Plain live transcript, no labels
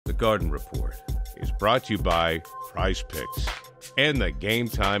Garden Report is brought to you by Prize Picks and the Game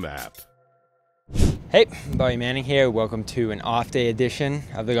Time app. Hey, Bobby Manning here. Welcome to an off-day edition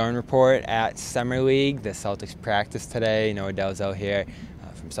of the Garden Report at Summer League. The Celtics practice today. Noah Dalzell here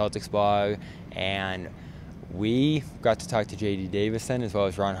from Celtics blog, and we got to talk to J.D. Davison as well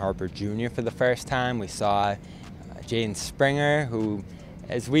as Ron Harper Jr. for the first time. We saw Jaden Springer, who,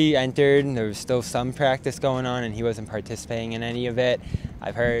 as we entered, there was still some practice going on and he wasn't participating in any of it.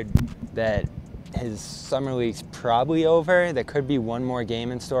 I've heard that his summer league's probably over. There could be one more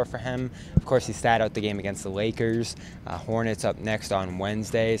game in store for him. Of course, he sat out the game against the Lakers. Hornets up next on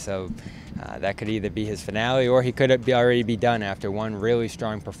Wednesday, so that could either be his finale or he could already be done after one really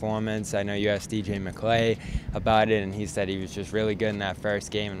strong performance. I know you asked DJ McClay about it, and he said he was just really good in that first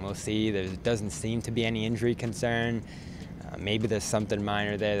game, and we'll see. There doesn't seem to be any injury concern. Maybe there's something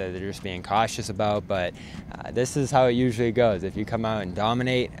minor there that they're just being cautious about, but this is how it usually goes. If you come out and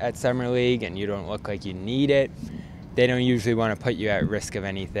dominate at Summer League and you don't look like you need it, they don't usually want to put you at risk of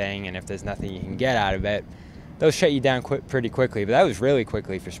anything, and if there's nothing you can get out of it, they'll shut you down pretty quickly. But that was really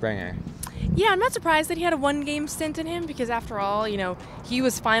quickly for Springer. Yeah, I'm not surprised that he had a one-game stint in him because, after all, he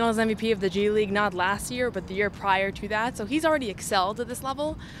was Finals MVP of the G League not last year, but the year prior to that. So he's already excelled at this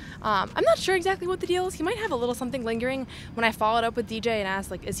level. I'm not sure exactly what the deal is. He might have a little something lingering. When I followed up with DJ and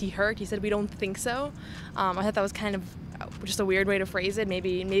asked, is he hurt? He said, we don't think so. I thought that was kind of just a weird way to phrase it.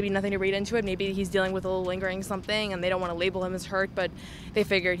 Maybe nothing to read into it. Maybe he's dealing with a little lingering something and they don't want to label him as hurt, but they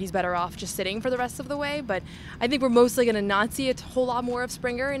figured he's better off just sitting for the rest of the way. But I think we're mostly going to not see a whole lot more of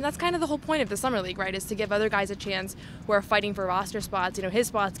Springer, and that's kind of the whole point of the Summer League, right, is to give other guys a chance who are fighting for roster spots. His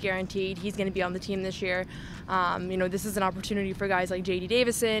spot's guaranteed. He's going to be on the team this year. This is an opportunity for guys like J.D.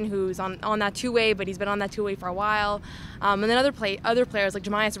 Davison, who's on that two-way, but he's been on that two-way for a while. And then other players like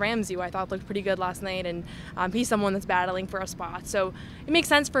Jamias Ramsey, who I thought looked pretty good last night, and he's someone that's battling for a spot. So it makes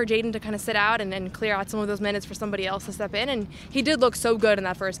sense for Jaden to kind of sit out and clear out some of those minutes for somebody else to step in. And he did look so good in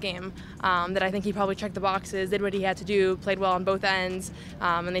that first game that I think he probably checked the boxes, did what he had to do, played well on both ends,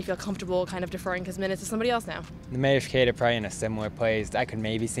 and they feel comfortable kind of deferring his minutes to somebody else now. The Mayor's Cater probably in a similar place. I could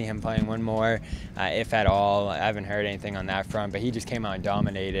maybe see him playing one more, if at all. I haven't heard anything on that front, but he just came out and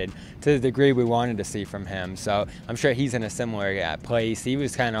dominated to the degree we wanted to see from him. So I'm sure he's in a similar place. He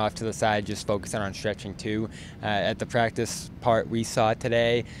was kind of off to the side, just focusing on stretching too at the practice part we saw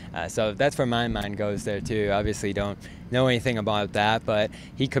today. So that's where my mind goes there too. Obviously don't know anything about that, but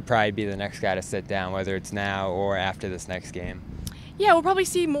he could probably be the next guy to sit down, whether it's now or after this next game. Yeah, we'll probably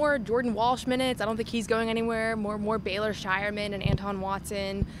see more Jordan Walsh minutes. I don't think he's going anywhere. More Baylor Shireman and Anton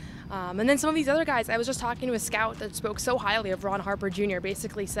Watson. And then some of these other guys, I was just talking to a scout that spoke so highly of Ron Harper Jr.,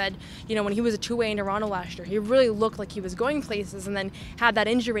 basically said, when he was a two-way in Toronto last year, he really looked like he was going places and then had that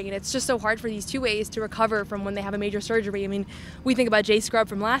injury. And it's just so hard for these two-ways to recover from when they have a major surgery. I mean, we think about Jay Scrubb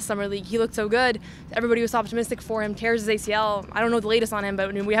from last Summer League. He looked so good. Everybody was optimistic for him. Tears his ACL. I don't know the latest on him,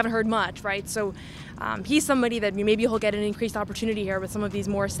 but we haven't heard much, right? So he's somebody that maybe he'll get an increased opportunity here with some of these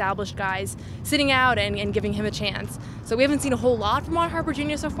more established guys sitting out and giving him a chance. So we haven't seen a whole lot from Ron Harper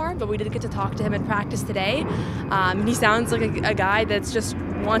Jr. so far, but we did get to talk to him in practice today. He sounds like a guy that's just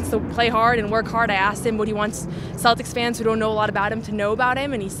wants to play hard and work hard. I asked him what he wants Celtics fans who don't know a lot about him to know about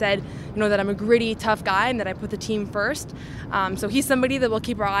him, and he said, that I'm a gritty, tough guy and that I put the team first. So he's somebody that we'll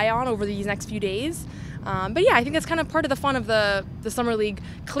keep our eye on over these next few days. But yeah, I think that's kind of part of the fun of the Summer League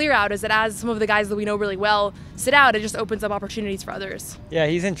clear out, is that as some of the guys that we know really well sit out, it just opens up opportunities for others. Yeah,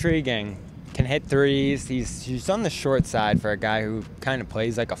 he's intriguing. Can hit threes. He's on the short side for a guy who kind of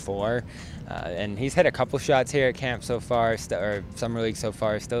plays like a four. And he's hit a couple shots here at camp so far, or Summer League so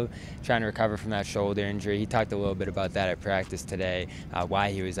far, still trying to recover from that shoulder injury. He talked a little bit about that at practice today,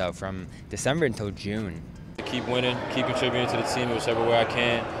 why he was out from December until June. Keep winning, keep contributing to the team in whichever way I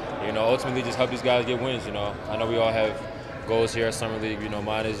can. Ultimately just help these guys get wins. I know we all have goals here at Summer League.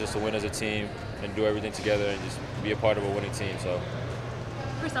 Mine is just to win as a team and do everything together and just be a part of a winning team. So,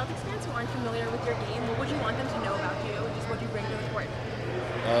 for Celtics fans who aren't familiar with your game, what would you want them to know about you and just what you bring to the court?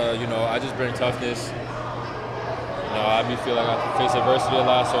 I just bring toughness. I feel like I face adversity a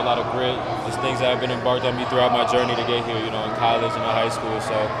lot, so a lot of grit. Just things that have been embarked on me throughout my journey to get here, in college and in high school.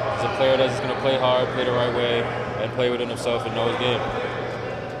 So as a player that's just going to play hard, play the right way, and play within himself and know his game.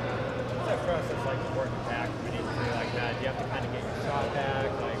 What's that process like to work back from an injury like that? Do you have to kind of get your shot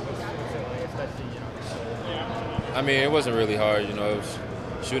back? What's it like, especially, it wasn't really hard. It was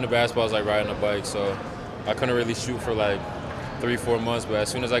shooting the basketball is like riding a bike, so I couldn't really shoot for 3-4 months. But as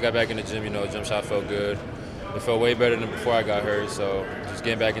soon as I got back in the gym, jump shot felt good. It felt way better than before I got hurt. So just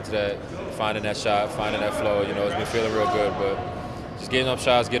getting back into that, finding that shot, finding that flow, it's been feeling real good. But just getting up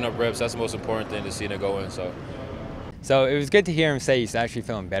shots, getting up reps, that's the most important thing to see it go in. So So it was good to hear him say he's actually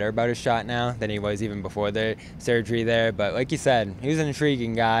feeling better about his shot now than he was even before the surgery there. But like you said, he was an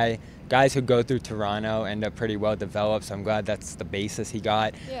intriguing guy. Guys who go through Toronto end up pretty well developed, so I'm glad that's the basis he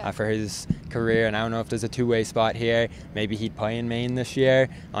got for his career. And I don't know if there's a two-way spot here. Maybe he'd play in Maine this year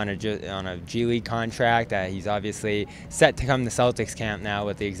on a G League contract. He's obviously set to come to Celtics camp now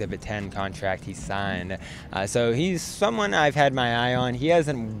with the Exhibit 10 contract he signed. So he's someone I've had my eye on. He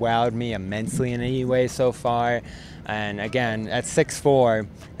hasn't wowed me immensely in any way so far. And again, at 6'4",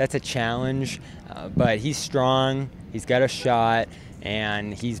 that's a challenge, but he's strong, he's got a shot,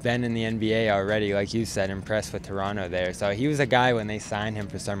 and he's been in the NBA already, like you said, impressed with Toronto there. So he was a guy when they signed him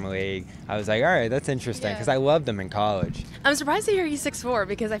for Summer League. I was like, all right, that's interesting, because I loved him in college. I'm surprised to hear he's 6'4",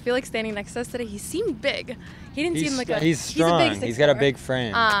 because I feel like standing next to us today, he seemed big. He didn't seem like he's strong. He's got a big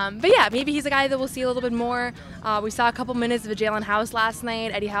frame. But yeah, maybe he's a guy that we'll see a little bit more. We saw a couple minutes of Jalen House last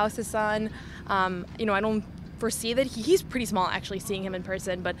night, Eddie House's son. You know, I don't foresee that he's pretty small, actually, seeing him in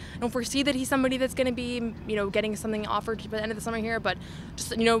person, but I don't foresee that he's somebody that's going to be, you know, getting something offered by the end of the summer here, but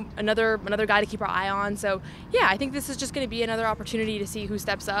just, you know, another guy to keep our eye on. So yeah, I think this is just going to be another opportunity to see who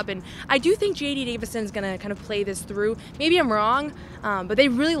steps up, and I do think J.D. Davison's going to kind of play this through. Maybe I'm wrong, but they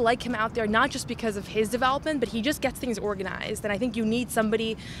really like him out there, not just because of his development, but he just gets things organized, and I think you need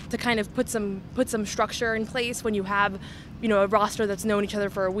somebody to kind of put some structure in place when you have, you know, a roster that's known each other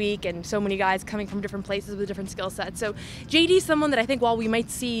for a week and so many guys coming from different places with different skill sets. So JD's someone that I think while we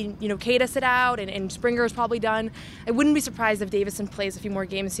might see, you know, Kada sit out and Springer is probably done, I wouldn't be surprised if Davison plays a few more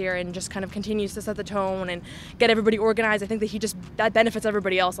games here and just kind of continues to set the tone and get everybody organized. I think that that benefits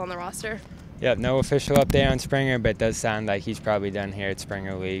everybody else on the roster. Yeah, no official update on Springer, but it does sound like he's probably done here at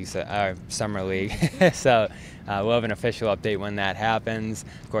Summer League. So we'll have an official update when that happens.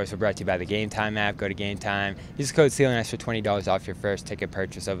 Of course, we're brought to you by the Game Time app. Go to Game Time. Use code CLNS for $20 off your first ticket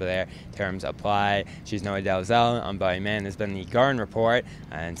purchase over there. Terms apply. She's Noah Dalzell. I'm Buddy Man. This has been the Garden Report.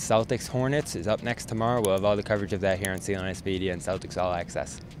 And Celtics Hornets is up next tomorrow. We'll have all the coverage of that here on CLNS Media and Celtics All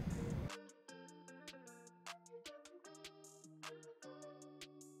Access.